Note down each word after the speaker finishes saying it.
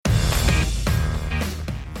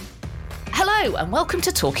Hello and welcome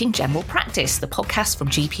to Talking General Practice, the podcast from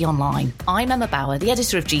GP Online. I'm Emma Bauer, the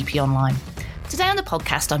editor of GP Online. Today on the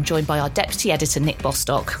podcast, I'm joined by our deputy editor, Nick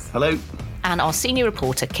Bostock. Hello. And our senior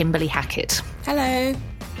reporter, Kimberly Hackett. Hello.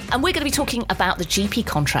 And we're going to be talking about the GP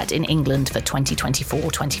contract in England for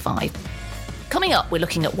 2024-25. Coming up, we're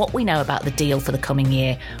looking at what we know about the deal for the coming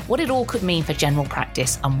year, what it all could mean for general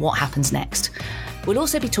practice and what happens next. We'll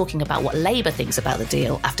also be talking about what Labour thinks about the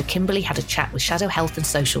deal after Kimberly had a chat with Shadow Health and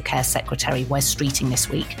Social Care Secretary Wes Streeting this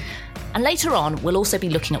week. And later on, we'll also be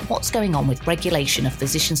looking at what's going on with regulation of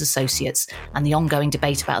physicians' associates and the ongoing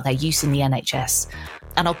debate about their use in the NHS.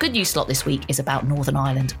 And our good news slot this week is about Northern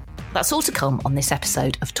Ireland. That's all to come on this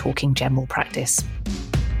episode of Talking General Practice.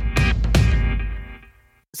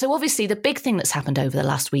 So obviously the big thing that's happened over the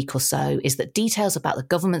last week or so is that details about the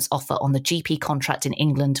government's offer on the GP contract in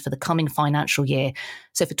England for the coming financial year,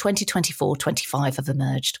 so for 2024-25, have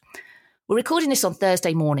emerged. We're recording this on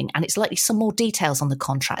Thursday morning and it's likely some more details on the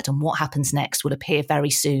contract and what happens next will appear very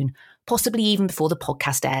soon, possibly even before the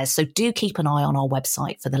podcast airs, so do keep an eye on our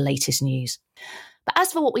website for the latest news. But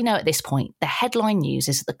as for what we know at this point, the headline news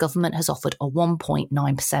is that the government has offered a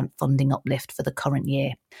 1.9% funding uplift for the current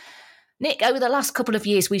year. Nick, over the last couple of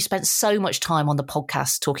years, we've spent so much time on the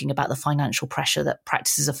podcast talking about the financial pressure that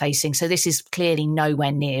practices are facing. So this is clearly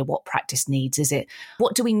nowhere near what practice needs, is it?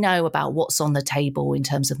 What do we know about what's on the table in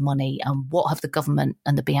terms of money and what have the government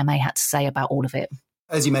and the BMA had to say about all of it?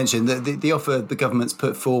 As you mentioned, the offer the government's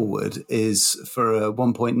put forward is for a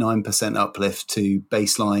 1.9% uplift to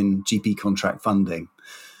baseline GP contract funding.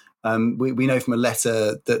 We know from a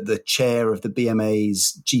letter that the chair of the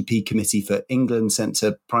BMA's GP Committee for England sent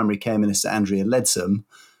to Primary Care Minister Andrea Leadsom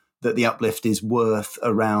that the uplift is worth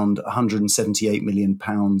around £178 million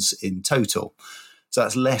in total. So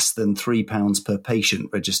that's less than £3 per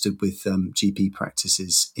patient registered with GP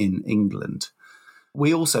practices in England.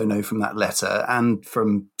 We also know from that letter and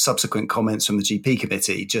from subsequent comments from the GP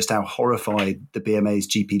Committee just how horrified the BMA's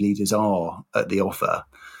GP leaders are at the offer.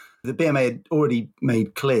 The BMA had already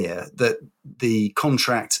made clear that the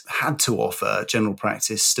contract had to offer general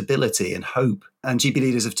practice stability and hope. And GP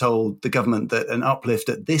leaders have told the government that an uplift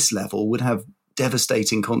at this level would have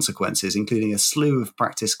devastating consequences, including a slew of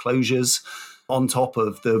practice closures on top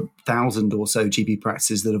of the 1,000 or so GP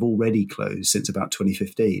practices that have already closed since about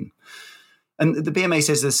 2015. And the BMA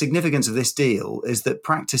says the significance of this deal is that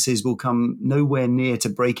practices will come nowhere near to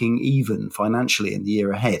breaking even financially in the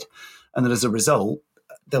year ahead. And that as a result,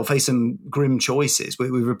 they'll face some grim choices. We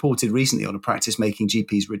reported recently on a practice making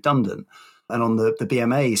GPs redundant and on the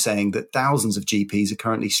BMA saying that thousands of GPs are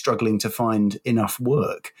currently struggling to find enough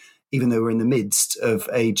work, even though we're in the midst of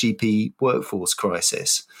a GP workforce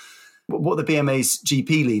crisis. What the BMA's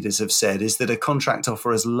GP leaders have said is that a contract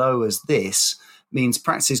offer as low as this means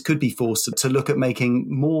practices could be forced to look at making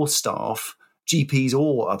more staff, GPs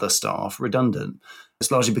or other staff, redundant. It's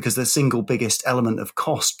largely because the single biggest element of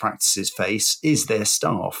cost practices face is their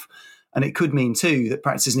staff. And it could mean, too, that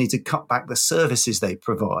practices need to cut back the services they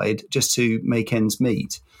provide just to make ends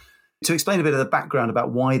meet. To explain a bit of the background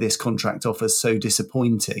about why this contract offer is so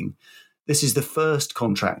disappointing, this is the first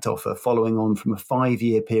contract offer following on from a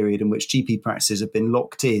 5-year period in which GP practices have been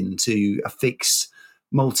locked in to a fixed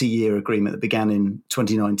multi-year agreement that began in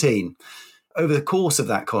 2019. Over the course of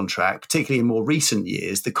that contract, particularly in more recent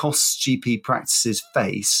years, the costs GP practices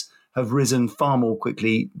face have risen far more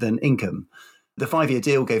quickly than income. The 5-year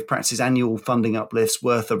deal gave practices annual funding uplifts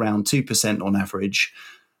worth around 2% on average.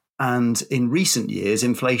 And in recent years,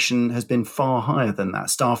 inflation has been far higher than that.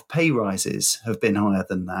 Staff pay rises have been higher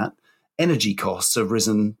than that. Energy costs have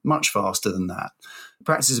risen much faster than that.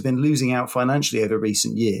 Practices have been losing out financially over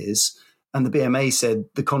recent years. And the BMA said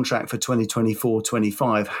the contract for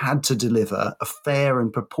 2024-25 had to deliver a fair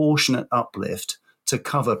and proportionate uplift to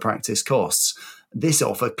cover practice costs. This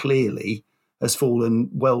offer clearly has fallen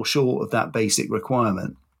well short of that basic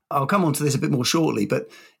requirement. I'll come on to this a bit more shortly, but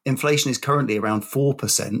inflation is currently around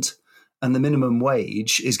 4%, and the minimum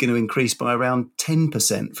wage is going to increase by around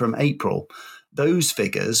 10% from April. Those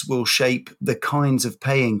figures will shape the kinds of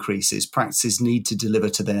pay increases practices need to deliver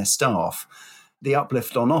to their staff. The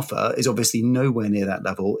uplift on offer is obviously nowhere near that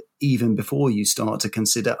level, even before you start to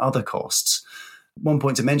consider other costs. One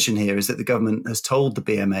point to mention here is that the government has told the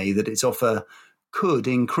BMA that its offer could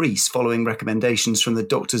increase following recommendations from the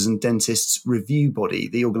Doctors and Dentists Review Body,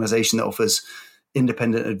 the organisation that offers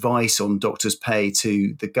independent advice on doctors' pay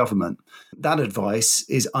to the government. That advice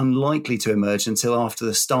is unlikely to emerge until after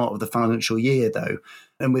the start of the financial year, though.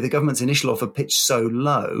 And with the government's initial offer pitched so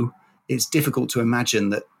low, it's difficult to imagine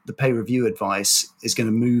that the pay review advice is going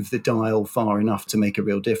to move the dial far enough to make a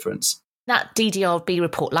real difference. That DDRB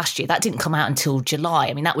report last year, that didn't come out until July.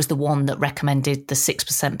 I mean, that was the one that recommended the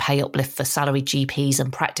 6% pay uplift for salaried GPs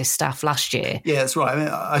and practice staff last year. Yeah, that's right. I mean,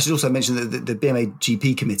 I should also mention that the BMA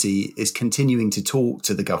GP committee is continuing to talk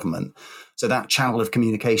to the government. So that channel of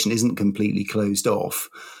communication isn't completely closed off.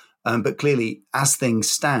 But clearly, as things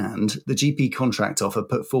stand, the GP contract offer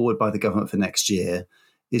put forward by the government for next year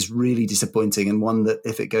is really disappointing, and one that,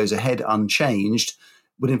 if it goes ahead unchanged,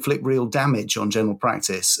 would inflict real damage on general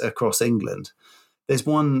practice across England. There's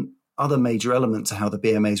one other major element to how the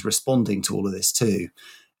BMA is responding to all of this too.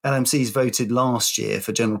 LMCs voted last year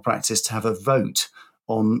for general practice to have a vote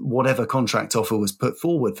on whatever contract offer was put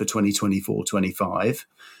forward for 2024-25.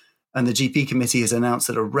 And the GP committee has announced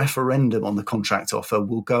that a referendum on the contract offer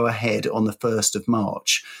will go ahead on the 1st of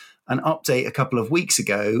March. An update a couple of weeks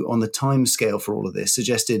ago on the timescale for all of this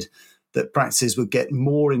suggested that practices would get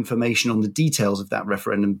more information on the details of that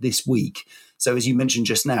referendum this week. So as you mentioned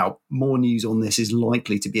just now, more news on this is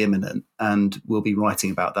likely to be imminent, and we'll be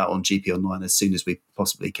writing about that on GP Online as soon as we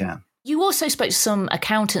possibly can. You also spoke to some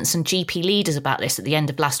accountants and GP leaders about this at the end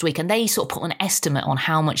of last week, and they sort of put an estimate on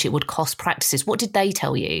how much it would cost practices. What did they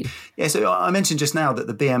tell you? Yeah, so I mentioned just now that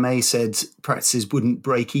the BMA said practices wouldn't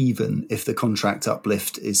break even if the contract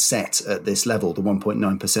uplift is set at this level, the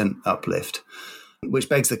 1.9% uplift. Which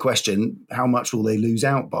begs the question, how much will they lose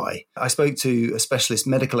out by? I spoke to a specialist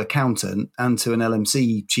medical accountant and to an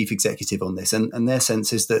LMC chief executive on this, and their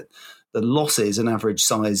sense is that the losses an average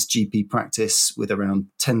size GP practice with around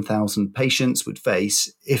 10,000 patients would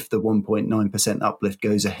face if the 1.9% uplift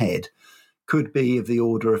goes ahead could be of the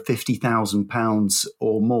order of £50,000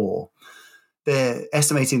 or more. They're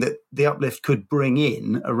estimating that the uplift could bring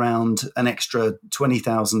in around an extra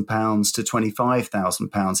 £20,000 to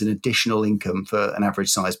 £25,000 in additional income for an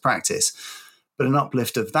average size practice. But an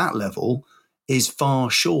uplift of that level is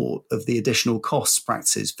far short of the additional costs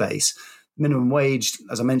practices face. Minimum wage,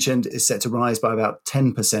 as I mentioned, is set to rise by about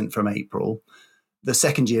 10% from April. The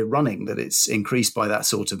second year running that it's increased by that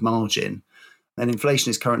sort of margin. And inflation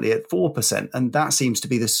is currently at 4%. And that seems to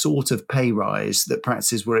be the sort of pay rise that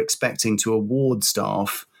practices were expecting to award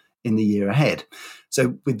staff in the year ahead.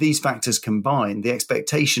 So with these factors combined, the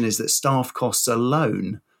expectation is that staff costs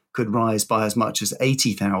alone could rise by as much as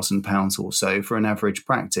 £80,000 or so for an average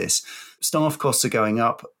practice. Staff costs are going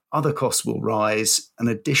up, other costs will rise, and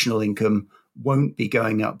additional income won't be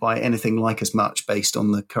going up by anything like as much based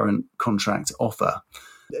on the current contract offer.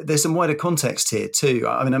 There's some wider context here too.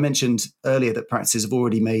 I mean, I mentioned earlier that practices have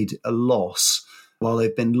already made a loss while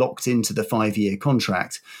they've been locked into the 5-year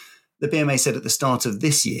contract. The BMA said at the start of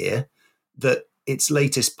this year that its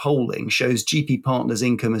latest polling shows GP partners'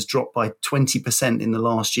 income has dropped by 20% in the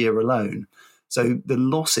last year alone. So the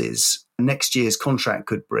losses next year's contract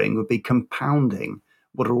could bring would be compounding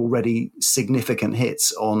what are already significant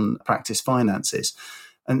hits on practice finances.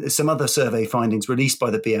 And some other survey findings released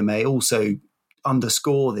by the BMA also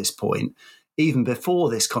underscore this point. Even before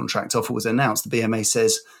this contract offer was announced, the BMA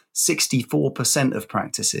says 64% of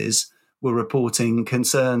practices were reporting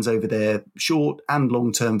concerns over their short and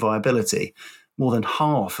long-term viability. More than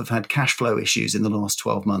half have had cash flow issues in the last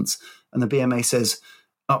 12 months. And the BMA says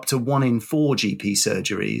up to 1 in 4 GP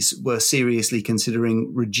surgeries were seriously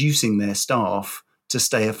considering reducing their staff to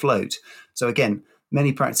stay afloat. So again,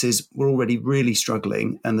 many practices were already really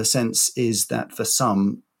struggling, and the sense is that for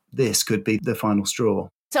some, this could be the final straw.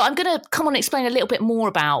 So I'm going to come on and explain a little bit more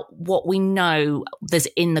about what we know there's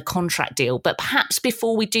in the contract deal. But perhaps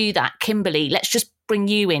before we do that, Kimberly, let's just bring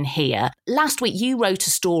you in here. Last week, you wrote a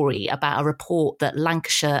story about a report that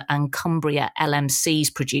Lancashire and Cumbria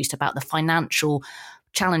LMCs produced about the financial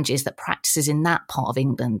challenges that practices in that part of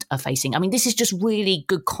England are facing. I mean, this is just really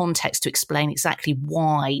good context to explain exactly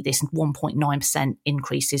why this 1.9%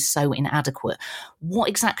 increase is so inadequate. What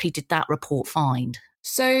exactly did that report find?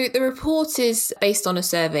 So the report is based on a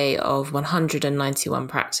survey of 191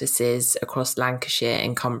 practices across Lancashire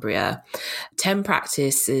and Cumbria. 10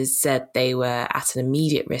 practices said they were at an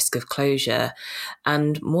immediate risk of closure,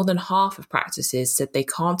 and more than half of practices said they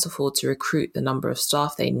can't afford to recruit the number of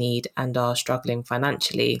staff they need and are struggling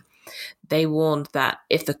financially. They warned that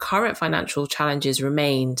if the current financial challenges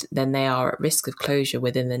remained, then they are at risk of closure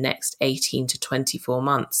within the next 18 to 24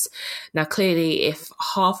 months. Now, clearly, if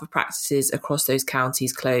half of practices across those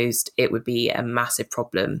counties closed, it would be a massive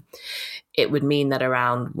problem. It would mean that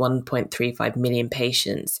around 1.35 million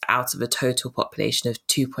patients out of a total population of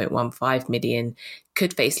 2.15 million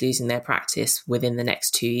could face losing their practice within the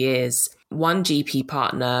next 2 years. One GP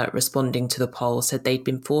partner responding to the poll said they'd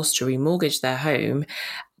been forced to remortgage their home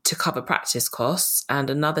to cover practice costs, and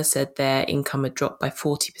another said their income had dropped by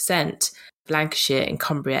 40%. Lancashire and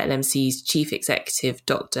Cumbria LMC's chief executive,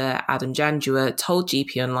 Dr. Adam Jandua, told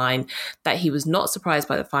GP Online that he was not surprised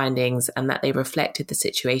by the findings and that they reflected the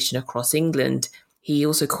situation across England. He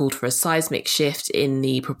also called for a seismic shift in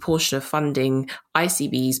the proportion of funding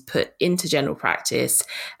ICBs put into general practice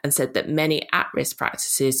and said that many at-risk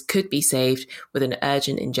practices could be saved with an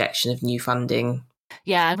urgent injection of new funding.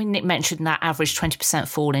 Yeah, I mean, Nick mentioned that average 20%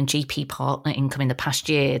 fall in GP partner income in the past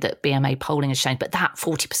year that BMA polling has shown. But that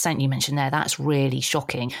 40% you mentioned there, that's really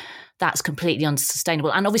shocking. That's completely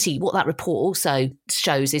unsustainable. And obviously what that report also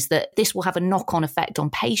shows is that this will have a knock-on effect on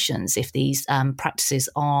patients if these practices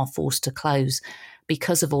are forced to close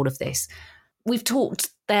because of all of this. We've talked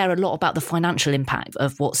there a lot about the financial impact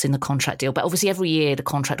of what's in the contract deal, but obviously every year the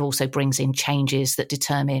contract also brings in changes that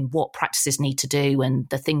determine what practices need to do and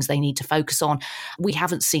the things they need to focus on. We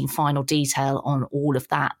haven't seen final detail on all of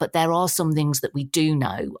that, but there are some things that we do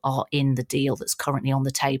know are in the deal that's currently on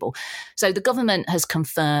the table. So the government has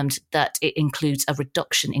confirmed that it includes a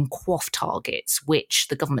reduction in QOF targets, which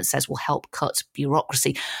the government says will help cut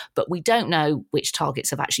bureaucracy, but we don't know which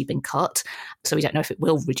targets have actually been cut, so we don't know if it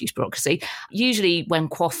will reduce bureaucracy. Usually when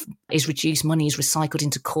QOF is reduced, money is recycled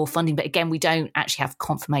into core funding. But again, we don't actually have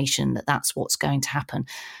confirmation that that's what's going to happen.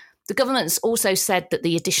 The government's also said that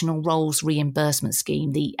the Additional Roles Reimbursement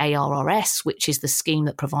Scheme, the ARRS, which is the scheme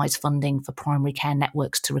that provides funding for primary care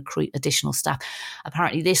networks to recruit additional staff,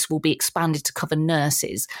 apparently this will be expanded to cover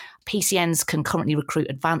nurses. PCNs can currently recruit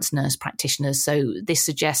advanced nurse practitioners, so this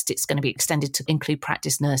suggests it's going to be extended to include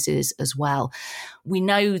practice nurses as well. We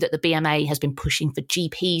know that the BMA has been pushing for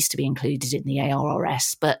GPs to be included in the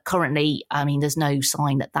ARRS, but currently, there's no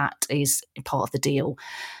sign that that is part of the deal.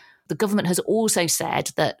 The government has also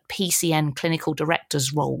said that PCN clinical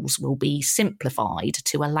directors' roles will be simplified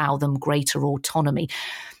to allow them greater autonomy.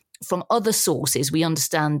 From other sources, we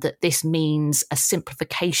understand that this means a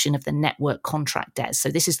simplification of the network contract debt. So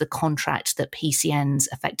this is the contract that PCNs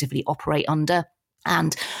effectively operate under.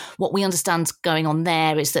 And what we understand going on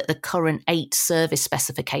there is that the current 8 service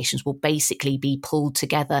specifications will basically be pulled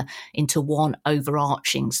together into one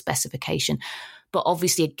overarching specification. But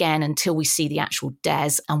obviously, again, until we see the actual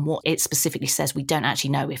DES and what it specifically says, we don't actually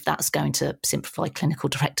know if that's going to simplify clinical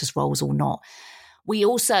directors' roles or not. We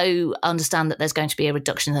also understand that there's going to be a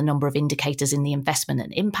reduction in the number of indicators in the investment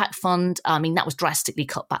and impact fund. That was drastically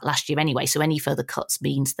cut back last year anyway, so any further cuts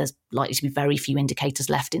means there's likely to be very few indicators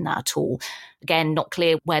left in that at all. Again, not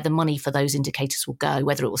clear where the money for those indicators will go,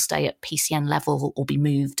 whether it will stay at PCN level or be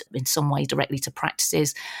moved in some way directly to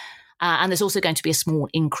practices. And there's also going to be a small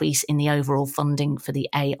increase in the overall funding for the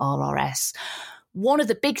ARRS. One of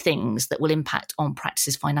the big things that will impact on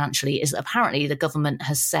practices financially is that apparently the government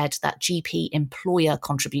has said that GP employer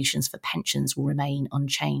contributions for pensions will remain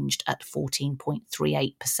unchanged at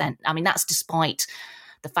 14.38%. That's despite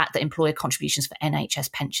the fact that employer contributions for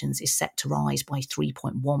NHS pensions is set to rise by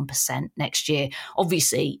 3.1% next year.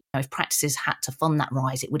 Obviously, if practices had to fund that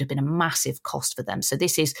rise, it would have been a massive cost for them. So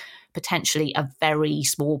this is potentially a very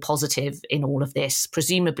small positive in all of this.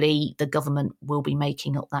 Presumably, the government will be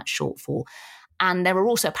making up that shortfall. And there are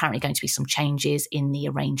also apparently going to be some changes in the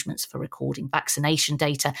arrangements for recording vaccination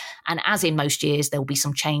data. And as in most years, there will be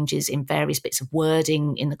some changes in various bits of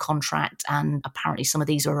wording in the contract. And apparently some of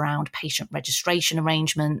these are around patient registration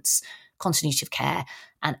arrangements, continuity of care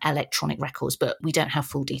and electronic records, but we don't have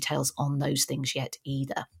full details on those things yet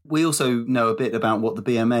either. We also know a bit about what the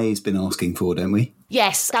BMA has been asking for, don't we?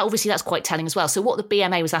 Yes, that's quite telling as well. So what the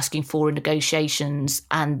BMA was asking for in negotiations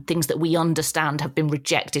and things that we understand have been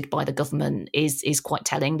rejected by the government is quite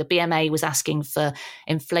telling. The BMA was asking for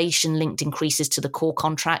inflation-linked increases to the core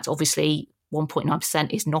contract. Obviously,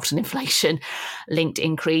 1.9% is not an inflation-linked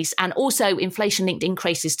increase. And also inflation-linked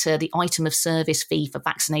increases to the item of service fee for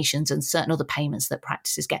vaccinations and certain other payments that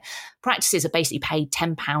practices get. Practices are basically paid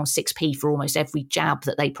 £10, 6p for almost every jab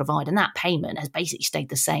that they provide. And that payment has basically stayed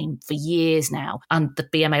the same for years now. And the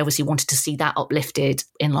BMA obviously wanted to see that uplifted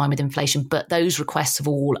in line with inflation. But those requests have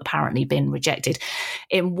all apparently been rejected.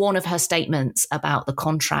 In one of her statements about the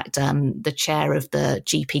contract, the chair of the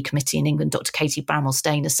GP committee in England, Dr. Katie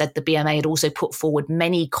Bramwell-Stainer, said the BMA had also put forward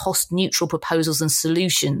many cost-neutral proposals and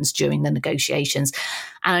solutions during the negotiations.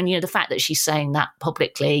 And, the fact that she's saying that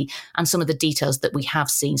publicly and some of the details that we have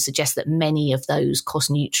seen suggest that many of those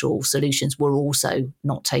cost-neutral solutions were also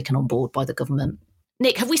not taken on board by the government.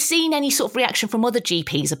 Nick, have we seen any sort of reaction from other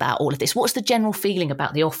GPs about all of this? What's the general feeling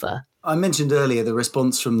about the offer? I mentioned earlier the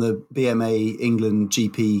response from the BMA England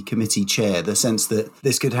GP committee chair, the sense that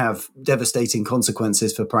this could have devastating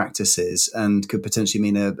consequences for practices and could potentially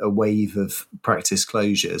mean a wave of practice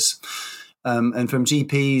closures. And from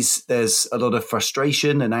GPs, there's a lot of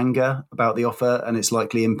frustration and anger about the offer and its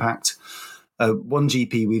likely impact. One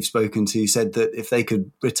GP we've spoken to said that if they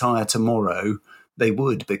could retire tomorrow, they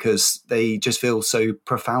would, because they just feel so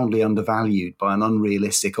profoundly undervalued by an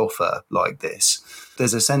unrealistic offer like this.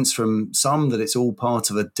 There's a sense from some that it's all part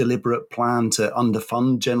of a deliberate plan to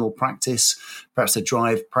underfund general practice, perhaps to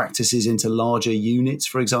drive practices into larger units,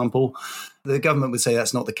 for example. The government would say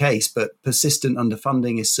that's not the case, but persistent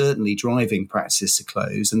underfunding is certainly driving practices to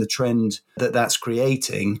close, and the trend that that's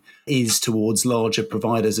creating is towards larger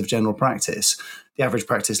providers of general practice. The average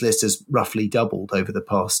practice list has roughly doubled over the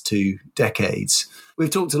past 2 decades. We've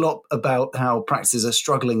talked a lot about how practices are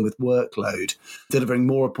struggling with workload, delivering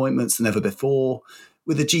more appointments than ever before,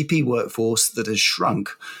 with a GP workforce that has shrunk.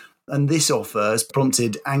 And this offer has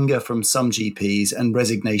prompted anger from some GPs and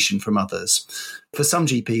resignation from others. For some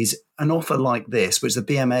GPs, an offer like this, which the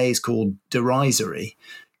BMA has called derisory,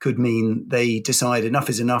 could mean they decide enough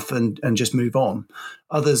is enough and just move on.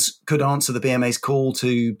 Others could answer the BMA's call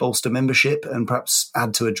to bolster membership and perhaps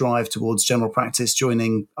add to a drive towards general practice,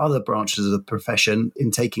 joining other branches of the profession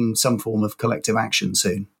in taking some form of collective action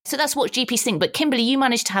soon. So that's what GPs think. But Kimberly, you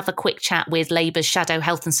managed to have a quick chat with Labour's Shadow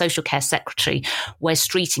Health and Social Care Secretary, Wes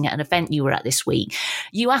Streeting, at an event you were at this week.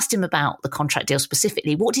 You asked him about the contract deal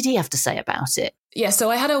specifically. What did he have to say about it? Yeah, so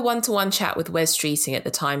I had a one-to-one chat with Wes Streeting at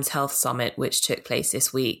the Times Health Summit, which took place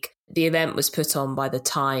this week. The event was put on by the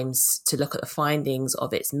Times to look at the findings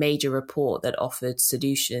of its major report that offered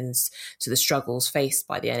solutions to the struggles faced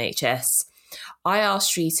by the NHS. I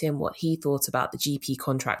asked Streeting what he thought about the GP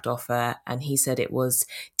contract offer, and he said it was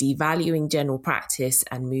devaluing general practice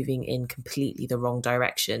and moving in completely the wrong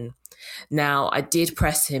direction. Now, I did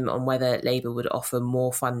press him on whether Labour would offer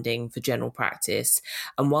more funding for general practice,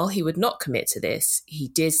 and while he would not commit to this, he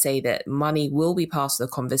did say that money will be part of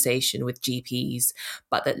the conversation with GPs,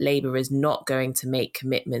 but that Labour is not going to make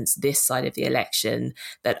commitments this side of the election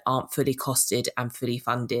that aren't fully costed and fully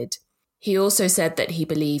funded. He also said that he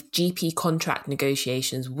believed GP contract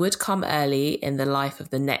negotiations would come early in the life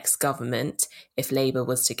of the next government if Labour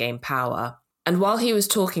was to gain power. And while he was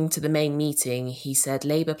talking to the main meeting, he said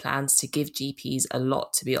Labour plans to give GPs a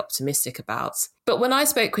lot to be optimistic about. But when I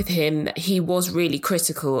spoke with him, he was really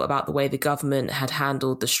critical about the way the government had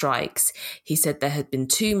handled the strikes. He said there had been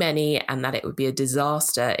too many and that it would be a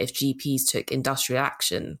disaster if GPs took industrial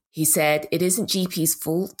action. He said it isn't GPs'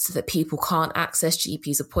 fault that people can't access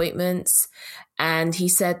GPs' appointments. And he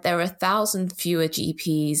said there are 1,000 fewer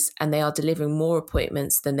GPs and they are delivering more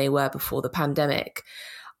appointments than they were before the pandemic.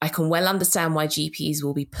 I can well understand why GPs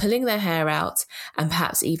will be pulling their hair out and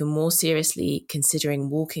perhaps even more seriously considering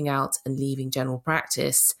walking out and leaving general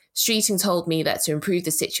practice. Streeting told me that to improve the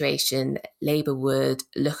situation, Labour would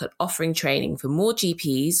look at offering training for more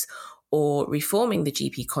GPs or reforming the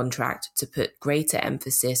GP contract to put greater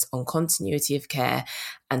emphasis on continuity of care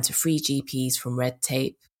and to free GPs from red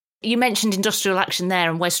tape. You mentioned industrial action there,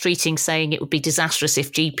 and Wes Streeting saying it would be disastrous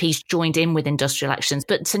if GPs joined in with industrial actions.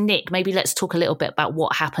 But to Nick, maybe let's talk a little bit about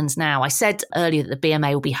what happens now. I said earlier that the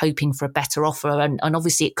BMA will be hoping for a better offer, and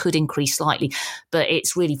obviously it could increase slightly, but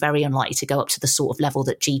it's really very unlikely to go up to the sort of level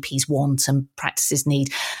that GPs want and practices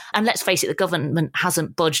need. And let's face it, the government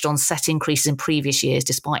hasn't budged on set increases in previous years,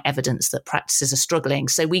 despite evidence that practices are struggling.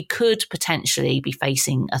 So we could potentially be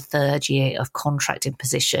facing a third year of contract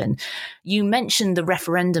imposition. You mentioned the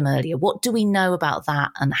referendum earlier. What do we know about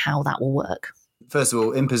that and how that will work? First of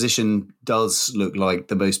all, imposition does look like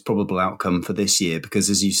the most probable outcome for this year because,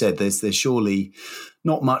 as you said, there's surely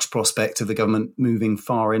not much prospect of the government moving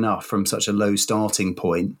far enough from such a low starting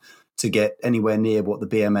point to get anywhere near what the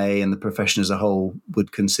BMA and the profession as a whole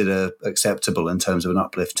would consider acceptable in terms of an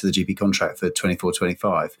uplift to the GP contract for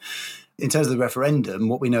 24-25. In terms of the referendum,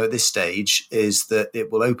 what we know at this stage is that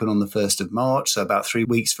it will open on the 1st of March, so about 3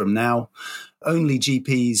 weeks from now. Only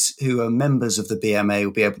GPs who are members of the BMA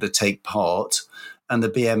will be able to take part, and the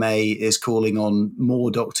BMA is calling on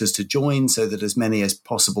more doctors to join so that as many as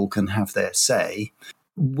possible can have their say.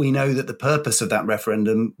 We know that the purpose of that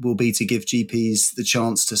referendum will be to give GPs the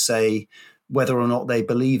chance to say whether or not they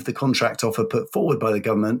believe the contract offer put forward by the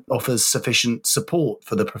government offers sufficient support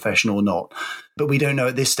for the profession or not. But we don't know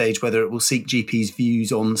at this stage whether it will seek GPs'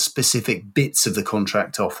 views on specific bits of the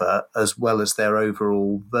contract offer as well as their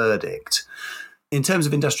overall verdict. In terms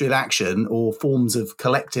of industrial action or forms of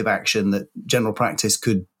collective action that general practice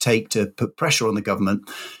could take to put pressure on the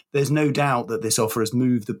government, there's no doubt that this offer has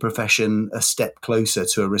moved the profession a step closer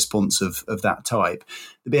to a response of that type.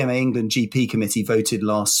 The BMA England GP Committee voted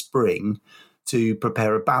last spring to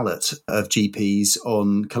prepare a ballot of GPs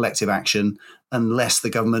on collective action unless the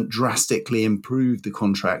government drastically improved the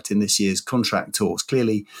contract in this year's contract talks.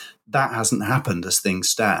 Clearly, that hasn't happened as things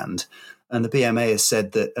stand. And the BMA has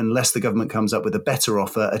said that unless the government comes up with a better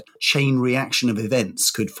offer, a chain reaction of events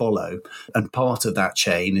could follow. And part of that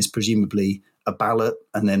chain is presumably a ballot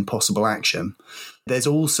and then possible action. There's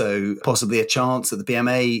also possibly a chance that the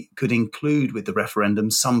BMA could include with the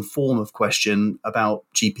referendum some form of question about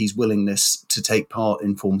GPs' willingness to take part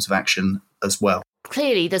in forms of action as well.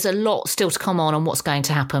 Clearly, there's a lot still to come on what's going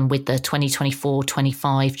to happen with the 2024-25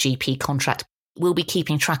 GP contract. We'll be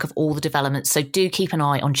keeping track of all the developments, so do keep an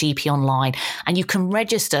eye on GP Online, and you can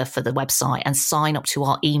register for the website and sign up to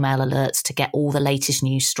our email alerts to get all the latest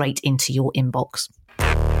news straight into your inbox.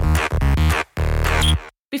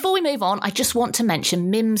 Before we move on, I just want to mention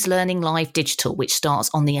MIMS Learning Live Digital, which starts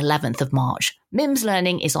on the 11th of March. MIMS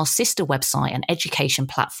Learning is our sister website and education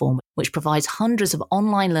platform, which provides hundreds of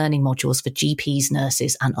online learning modules for GPs,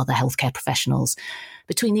 nurses, and other healthcare professionals.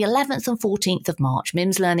 Between the 11th and 14th of March,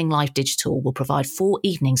 MIMS Learning Live Digital will provide 4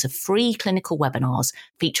 evenings of free clinical webinars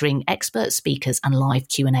featuring expert speakers and live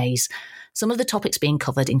Q&As. Some of the topics being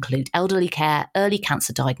covered include elderly care, early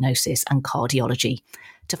cancer diagnosis, and cardiology.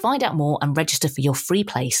 To find out more and register for your free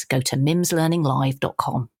place, go to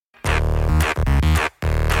mimslearninglive.com.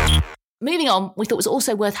 Moving on, we thought it was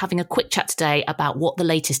also worth having a quick chat today about what the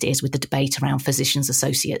latest is with the debate around physicians'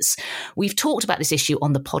 associates. We've talked about this issue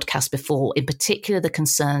on the podcast before, in particular the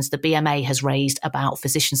concerns the BMA has raised about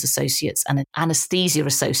physicians' associates and anaesthesia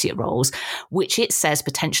associate roles, which it says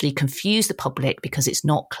potentially confuse the public because it's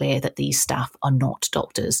not clear that these staff are not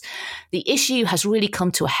doctors. The issue has really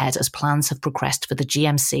come to a head as plans have progressed for the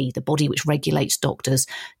GMC, the body which regulates doctors,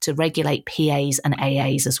 to regulate PAs and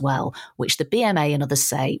AAs as well, which the BMA and others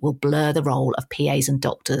say will blur the role of PAs and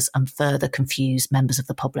doctors and further confuse members of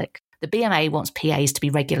the public. The BMA wants PAs to be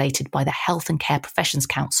regulated by the Health and Care Professions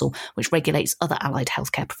Council, which regulates other allied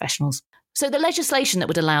healthcare professionals. So the legislation that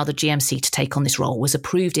would allow the GMC to take on this role was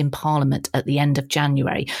approved in Parliament at the end of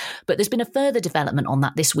January. But there's been a further development on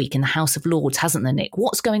that this week in the House of Lords, hasn't there, Nick?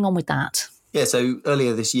 What's going on with that? Yeah, so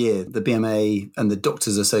earlier this year, the BMA and the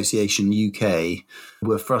Doctors Association UK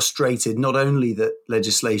were frustrated not only that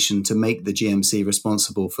legislation to make the GMC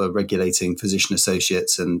responsible for regulating physician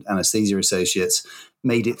associates and anaesthesia associates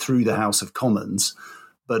made it through the House of Commons,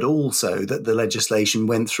 but also that the legislation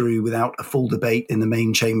went through without a full debate in the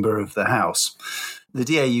main chamber of the House. The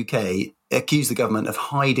DA UK accused the government of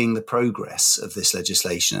hiding the progress of this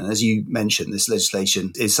legislation. And as you mentioned, this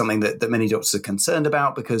legislation is something that many doctors are concerned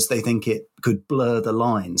about because they think it could blur the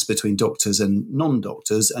lines between doctors and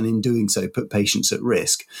non-doctors, and in doing so put patients at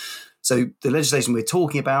risk. So the legislation we're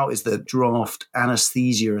talking about is the draft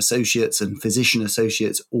Anaesthesia Associates and Physician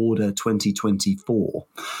Associates Order 2024.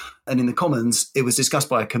 And in the Commons, it was discussed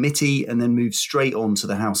by a committee and then moved straight on to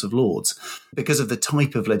the House of Lords. Because of the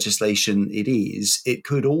type of legislation it is, it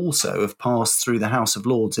could also have passed through the House of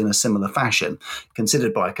Lords in a similar fashion,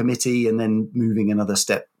 considered by a committee and then moving another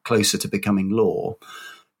step closer to becoming law.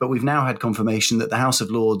 But we've now had confirmation that the House of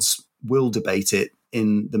Lords will debate it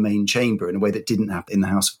in the main chamber in a way that didn't happen in the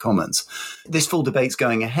House of Commons. This full debate's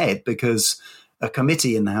going ahead because a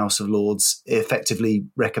committee in the House of Lords effectively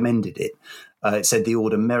recommended it. It said the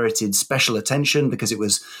order merited special attention because it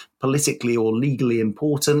was politically or legally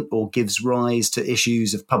important or gives rise to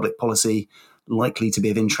issues of public policy likely to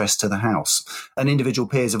be of interest to the House. And individual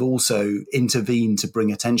peers have also intervened to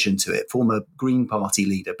bring attention to it. Former Green Party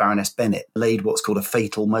leader Baroness Bennett laid what's called a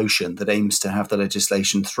fatal motion that aims to have the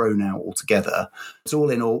legislation thrown out altogether. So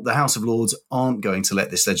all in all, the House of Lords aren't going to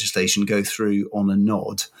let this legislation go through on a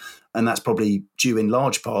nod. And that's probably due in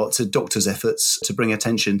large part to doctors' efforts to bring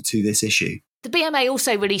attention to this issue. The BMA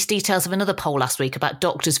also released details of another poll last week about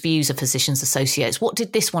doctors' views of physicians' associates. What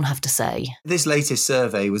did this one have to say? This latest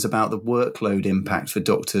survey was about the workload impact for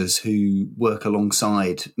doctors who work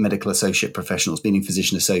alongside medical associate professionals, meaning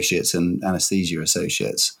physician associates and anaesthesia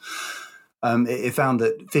associates. It found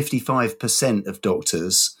that 55% of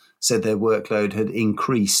doctors said their workload had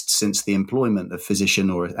increased since the employment of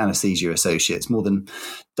physician or anaesthesia associates, more than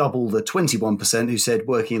double the 21% who said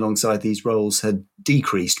working alongside these roles had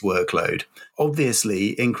decreased workload. Obviously,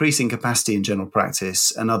 increasing capacity in general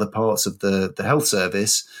practice and other parts of the health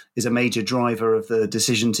service is a major driver of the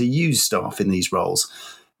decision to use staff in these roles.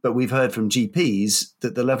 But we've heard from GPs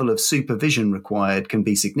that the level of supervision required can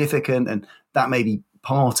be significant, and that may be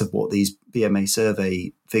part of what these BMA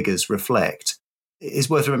survey figures reflect.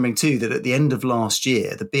 It's worth remembering too that at the end of last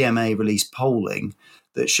year, the BMA released polling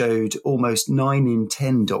that showed almost 9 in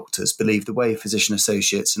 10 doctors believe the way physician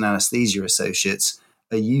associates and anaesthesia associates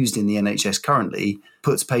are used in the NHS currently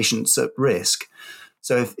puts patients at risk.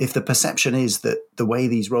 So if the perception is that the way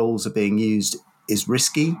these roles are being used is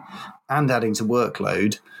risky and adding to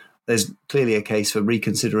workload, there's clearly a case for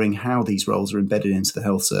reconsidering how these roles are embedded into the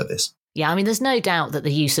health service. Yeah, I mean, there's no doubt that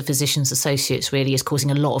the use of physicians' associates really is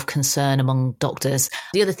causing a lot of concern among doctors.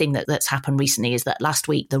 The other thing that's happened recently is that last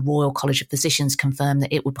week, the Royal College of Physicians confirmed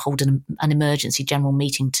that it would hold an emergency general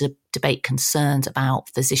meeting to debate concerns about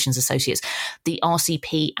physicians' associates. The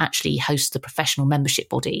RCP actually hosts the professional membership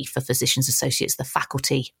body for physicians' associates, the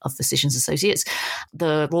Faculty of Physicians' Associates.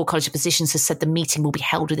 The Royal College of Physicians has said the meeting will be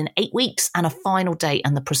held within 8 weeks, and a final date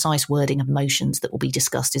and the precise wording of motions that will be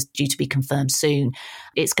discussed is due to be confirmed soon.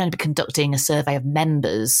 It's going to be conducting a survey of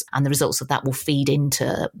members, and the results of that will feed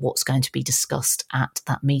into what's going to be discussed at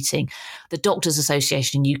that meeting. The Doctors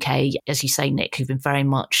Association in UK, as you say, Nick, who've been very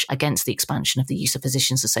much against the expansion of the use of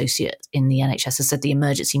physicians' associates in the NHS, has said the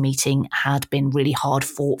emergency meeting had been really hard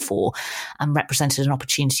fought for and represented an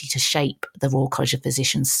opportunity to shape the Royal College of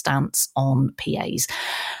Physicians' stance on PAs.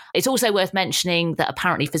 It's also worth mentioning that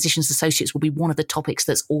apparently physicians' associates will be one of the topics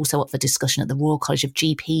that's also up for discussion at the Royal College of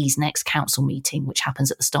GPs' next council meeting, which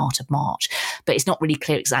happens at the start of March. But it's not really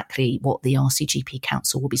clear exactly what the RCGP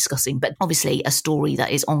Council will be discussing, but obviously a story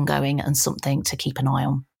that is ongoing and something to keep an eye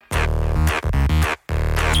on.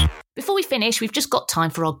 Before we finish, we've just got time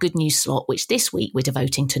for our good news slot, which this week we're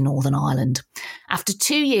devoting to Northern Ireland. After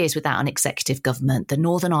 2 years without an executive government, the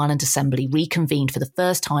Northern Ireland Assembly reconvened for the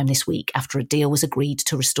first time this week after a deal was agreed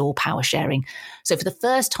to restore power sharing. So for the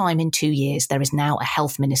first time in 2 years, there is now a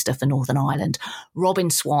health minister for Northern Ireland, Robin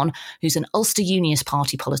Swan, who's an Ulster Unionist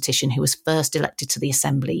Party politician who was first elected to the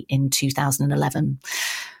Assembly in 2011.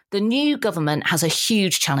 The new government has a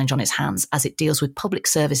huge challenge on its hands as it deals with public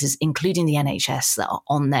services, including the NHS, that are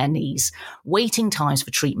on their knees. Waiting times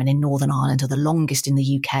for treatment in Northern Ireland are the longest in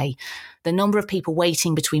the UK. The number of people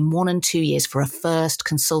waiting between 1 and 2 years for a first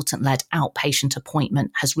consultant-led outpatient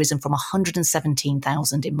appointment has risen from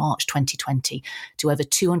 117,000 in March 2020 to over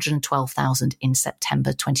 212,000 in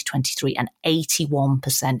September 2023, an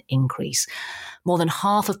 81% increase. More than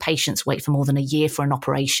half of patients wait for more than a year for an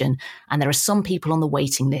operation, and there are some people on the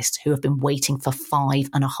waiting list who have been waiting for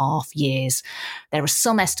 5.5 years. There are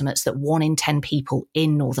some estimates that 1 in 10 people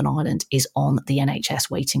in Northern Ireland is on the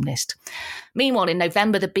NHS waiting list. Meanwhile, in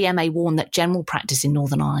November, the BMA warned that general practice in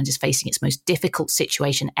Northern Ireland is facing its most difficult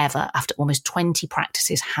situation ever after almost 20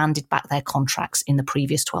 practices handed back their contracts in the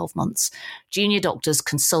previous 12 months. Junior doctors,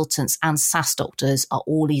 consultants and SAS doctors are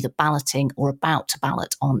all either balloting or about to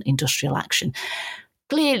ballot on industrial action.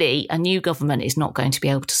 Clearly, a new government is not going to be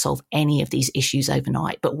able to solve any of these issues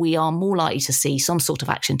overnight, but we are more likely to see some sort of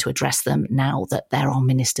action to address them now that there are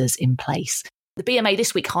ministers in place. The BMA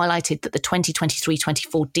this week highlighted that the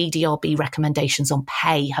 2023-24 DDRB recommendations on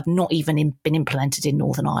pay have not even been implemented in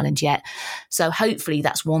Northern Ireland yet. So hopefully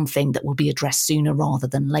that's one thing that will be addressed sooner rather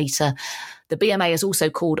than later. The BMA has also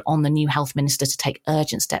called on the new health minister to take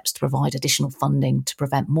urgent steps to provide additional funding to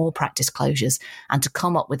prevent more practice closures and to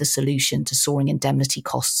come up with a solution to soaring indemnity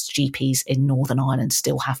costs GPs in Northern Ireland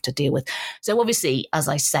still have to deal with. So obviously, as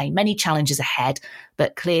I say, many challenges ahead,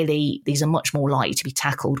 but clearly these are much more likely to be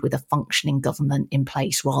tackled with a functioning government in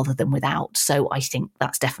place rather than without. So I think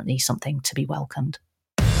that's definitely something to be welcomed.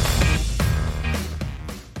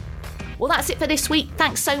 Well, that's it for this week.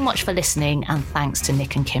 Thanks so much for listening, and thanks to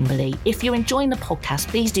Nick and Kimberly. If you're enjoying the podcast,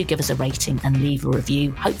 please do give us a rating and leave a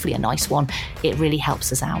review, hopefully a nice one. It really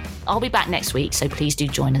helps us out. I'll be back next week, so please do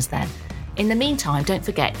join us then. In the meantime, don't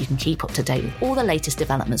forget you can keep up to date with all the latest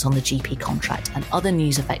developments on the GP contract and other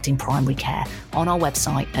news affecting primary care on our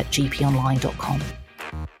website at gponline.com.